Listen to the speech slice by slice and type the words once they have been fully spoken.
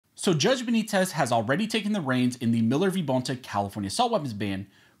So Judge Benitez has already taken the reins in the Miller v. Bonta California assault weapons ban,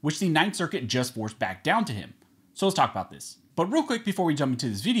 which the Ninth Circuit just forced back down to him. So let's talk about this. But real quick before we jump into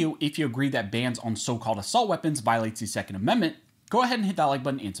this video, if you agree that bans on so-called assault weapons violates the Second Amendment, go ahead and hit that like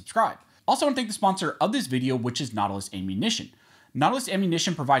button and subscribe. Also, I want to thank the sponsor of this video, which is Nautilus Ammunition. Nautilus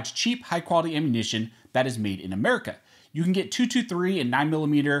Ammunition provides cheap, high-quality ammunition that is made in America. You can get 223 and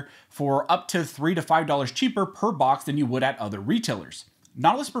 9mm for up to $3 to $5 cheaper per box than you would at other retailers.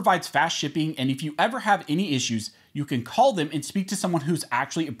 Nautilus provides fast shipping, and if you ever have any issues, you can call them and speak to someone who's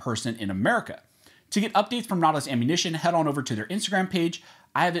actually a person in America. To get updates from Nautilus Ammunition, head on over to their Instagram page.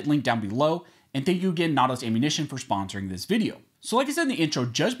 I have it linked down below. And thank you again, Nautilus Ammunition, for sponsoring this video. So like I said in the intro,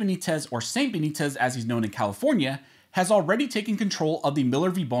 Judge Benitez, or Saint Benitez as he's known in California, has already taken control of the Miller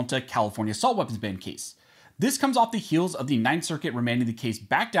v. Bonta California assault weapons ban case. This comes off the heels of the Ninth Circuit remanding the case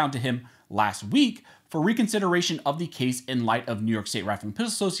back down to him last week for reconsideration of the case in light of New York State Rifle and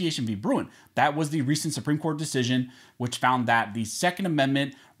Pistol Association v. Bruen. That was the recent Supreme Court decision which found that the Second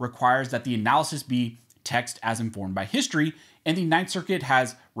Amendment requires that the analysis be text as informed by history, and the Ninth Circuit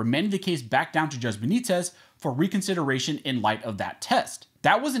has remanded the case back down to Judge Benitez for reconsideration in light of that test.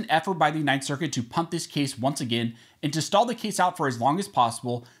 That was an effort by the Ninth Circuit to punt this case once again and to stall the case out for as long as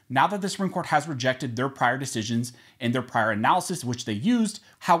possible now that the Supreme Court has rejected their prior decisions and their prior analysis which they used.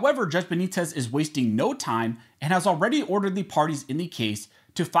 However, Judge Benitez is wasting no time and has already ordered the parties in the case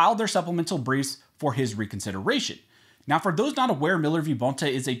to file their supplemental briefs for his reconsideration. Now, for those not aware, Miller v. Bonta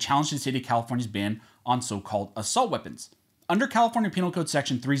is a challenge to the state of California's ban on so-called assault weapons. Under California Penal Code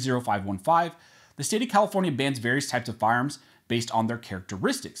Section 30515, the state of California bans various types of firearms based on their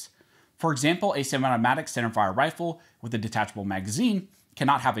characteristics. For example, a semi-automatic centerfire rifle with a detachable magazine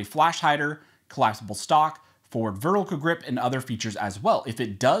cannot have a flash hider, collapsible stock, forward vertical grip, and other features as well. If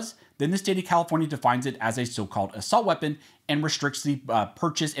it does, then the state of California defines it as a so-called assault weapon and restricts the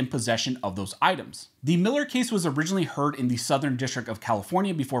purchase and possession of those items. The Miller case was originally heard in the Southern District of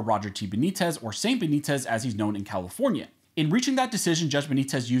California before Roger T. Benitez, or Saint Benitez as he's known in California. In reaching that decision, Judge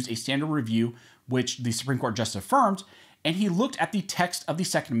Benitez used a standard review, which the Supreme Court just affirmed, and he looked at the text of the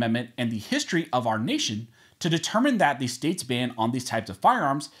Second Amendment and the history of our nation to determine that the state's ban on these types of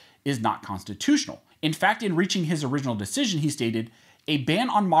firearms is not constitutional. In fact, in reaching his original decision, he stated, "A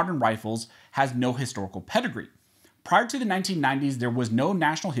ban on modern rifles has no historical pedigree. Prior to the 1990s, there was no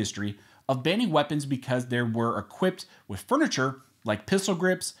national history of banning weapons because they were equipped with furniture like pistol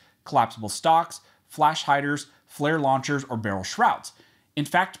grips, collapsible stocks, flash hiders, flare launchers, or barrel shrouds. In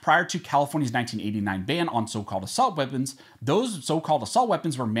fact, prior to California's 1989 ban on so-called assault weapons, those so-called assault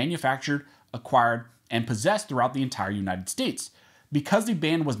weapons were manufactured, acquired, and possessed throughout the entire United States. Because the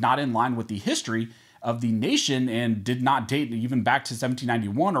ban was not in line with the history of the nation and did not date even back to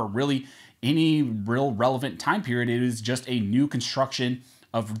 1791 or really any real relevant time period, it is just a new construction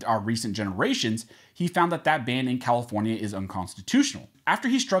of our recent generations, he found that that ban in California is unconstitutional. After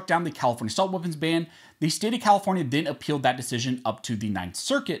he struck down the California assault weapons ban, the state of California then appealed that decision up to the Ninth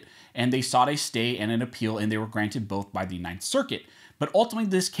Circuit, and they sought a stay and an appeal, and they were granted both by the Ninth Circuit. But ultimately,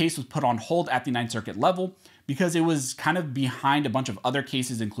 this case was put on hold at the Ninth Circuit level because it was kind of behind a bunch of other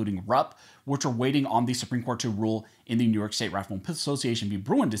cases, including Rupp, which were waiting on the Supreme Court to rule in the New York State Rifle and Pistol Association v.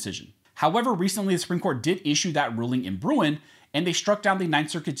 Bruen decision. However, recently the Supreme Court did issue that ruling in Bruen, and they struck down the Ninth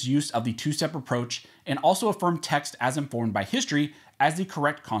Circuit's use of the two-step approach and also affirmed text as informed by history as the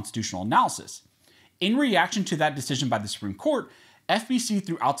correct constitutional analysis. In reaction to that decision by the Supreme Court, FBC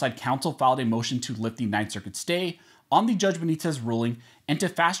through outside counsel filed a motion to lift the Ninth Circuit stay on the Judge Benitez ruling and to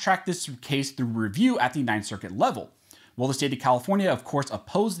fast-track this case through review at the Ninth Circuit level. Well, the state of California, of course,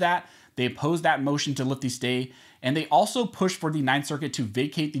 opposed that. They opposed that motion to lift the stay, and they also pushed for the Ninth Circuit to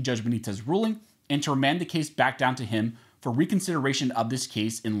vacate the Judge Benitez ruling and to remand the case back down to him for reconsideration of this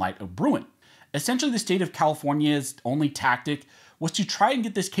case in light of Bruen. Essentially, the state of California's only tactic was to try and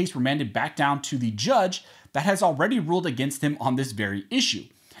get this case remanded back down to the judge that has already ruled against him on this very issue.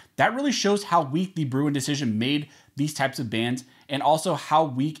 That really shows how weak the Bruen decision made these types of bans and also how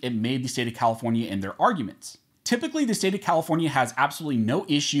weak it made the state of California in their arguments. Typically, the state of California has absolutely no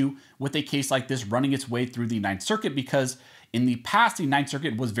issue with a case like this running its way through the Ninth Circuit because in the past, the Ninth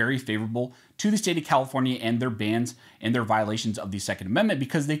Circuit was very favorable to the state of California and their bans and their violations of the Second Amendment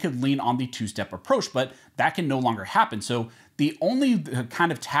because they could lean on the two-step approach, but that can no longer happen. So the only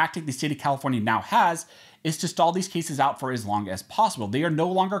kind of tactic the state of California now has is to stall these cases out for as long as possible. They are no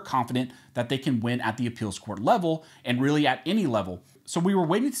longer confident that they can win at the appeals court level and really at any level. So we were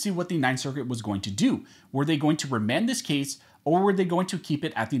waiting to see what the Ninth Circuit was going to do. Were they going to remand this case or were they going to keep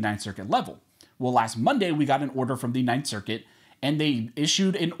it at the Ninth Circuit level? Well, last Monday, we got an order from the Ninth Circuit and they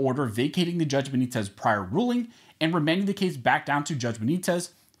issued an order vacating the Judge Benitez prior ruling and remanding the case back down to Judge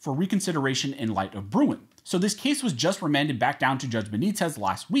Benitez for reconsideration in light of Bruen. So this case was just remanded back down to Judge Benitez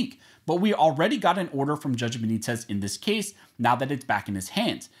last week, but we already got an order from Judge Benitez in this case now that it's back in his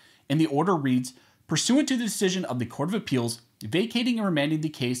hands. And the order reads, pursuant to the decision of the Court of Appeals vacating and remanding the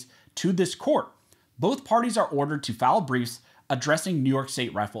case to this court, both parties are ordered to file briefs addressing New York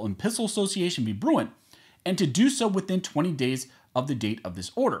State Rifle and Pistol Association v. Bruen, and to do so within 20 days of the date of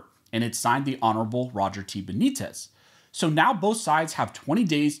this order. And it's signed the Honorable Roger T. Benitez. So now both sides have 20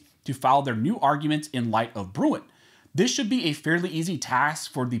 days to file their new arguments in light of Bruen. This should be a fairly easy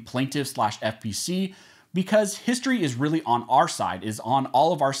task for the plaintiff/FPC because history is really on our side, is on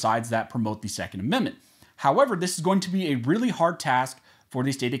all of our sides that promote the Second Amendment. However, this is going to be a really hard task for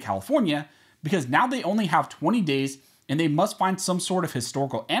the state of California because now they only have 20 days and they must find some sort of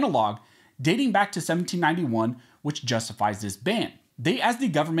historical analog dating back to 1791 which justifies this ban. They, as the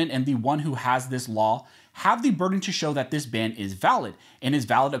government and the one who has this law, have the burden to show that this ban is valid and is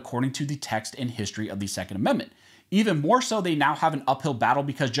valid according to the text and history of the Second Amendment. Even more so, they now have an uphill battle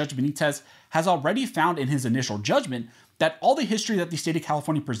because Judge Benitez has already found in his initial judgment that all the history that the state of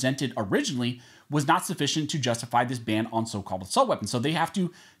California presented originally was not sufficient to justify this ban on so-called assault weapons. So they have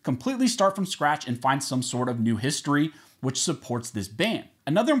to completely start from scratch and find some sort of new history which supports this ban.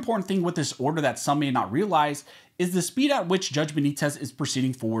 Another important thing with this order that some may not realize is the speed at which Judge Benitez is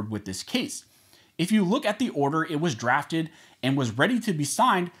proceeding forward with this case. If you look at the order, it was drafted and was ready to be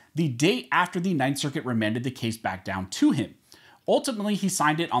signed the day after the Ninth Circuit remanded the case back down to him. Ultimately, he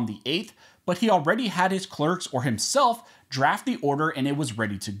signed it on the 8th, but he already had his clerks or himself draft the order and it was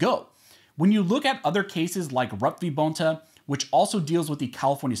ready to go. When you look at other cases like Rupp v. Bonta, which also deals with the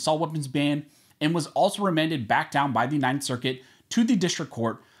California assault weapons ban and was also remanded back down by the Ninth Circuit to the district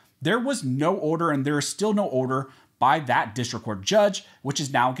court, there was no order and there is still no order by that district court judge, which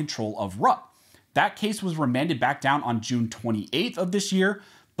is now in control of Rupp. That case was remanded back down on June 28th of this year,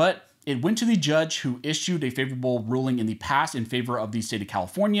 but it went to the judge who issued a favorable ruling in the past in favor of the state of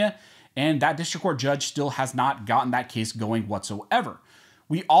California, and that district court judge still has not gotten that case going whatsoever.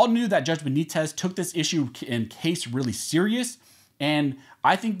 We all knew that Judge Benitez took this issue and case really serious, and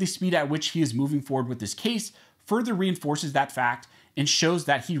I think the speed at which he is moving forward with this case further reinforces that fact and shows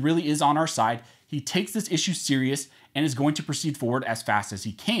that he really is on our side. He takes this issue serious and is going to proceed forward as fast as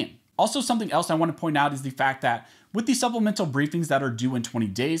he can. Also, something else I want to point out is the fact that with the supplemental briefings that are due in 20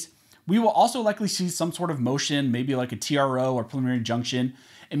 days, we will also likely see some sort of motion, maybe like a TRO or preliminary injunction,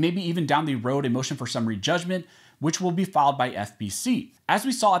 and maybe even down the road a motion for summary judgment, which will be filed by FPC. As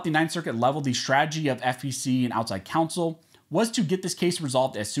we saw at the Ninth Circuit level, the strategy of FPC and outside counsel was to get this case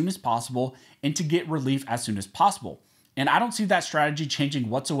resolved as soon as possible and to get relief as soon as possible. And I don't see that strategy changing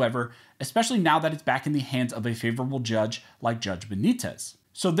whatsoever, especially now that it's back in the hands of a favorable judge like Judge Benitez.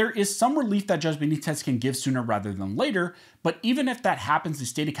 So there is some relief that Judge Benitez can give sooner rather than later, but even if that happens, the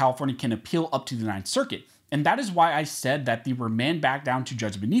state of California can appeal up to the Ninth Circuit. And that is why I said that the remand back down to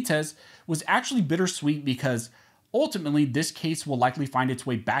Judge Benitez was actually bittersweet because ultimately this case will likely find its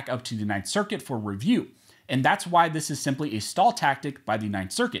way back up to the Ninth Circuit for review. And that's why this is simply a stall tactic by the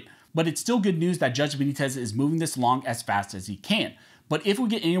Ninth Circuit. But it's still good news that Judge Benitez is moving this along as fast as he can. But if we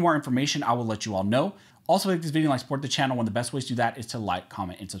get any more information, I will let you all know. Also, like this video and like support the channel. One of the best ways to do that is to like,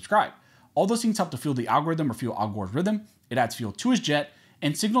 comment, and subscribe. All those things help to fuel the algorithm or fuel Al Gore's rhythm. It adds fuel to his jet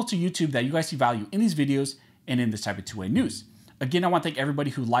and signal to YouTube that you guys see value in these videos and in this type of two-way news. Again, I want to thank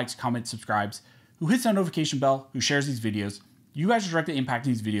everybody who likes, comments, subscribes, who hits that notification bell, who shares these videos. You guys are directly impacting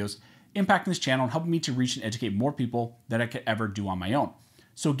these videos, impacting this channel, and helping me to reach and educate more people than I could ever do on my own.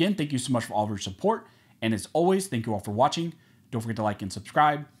 So again, thank you so much for all of your support. And as always, thank you all for watching. Don't forget to like and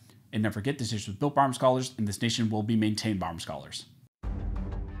subscribe. And never forget, this nation was built by armed scholars, and this nation will be maintained by armed scholars.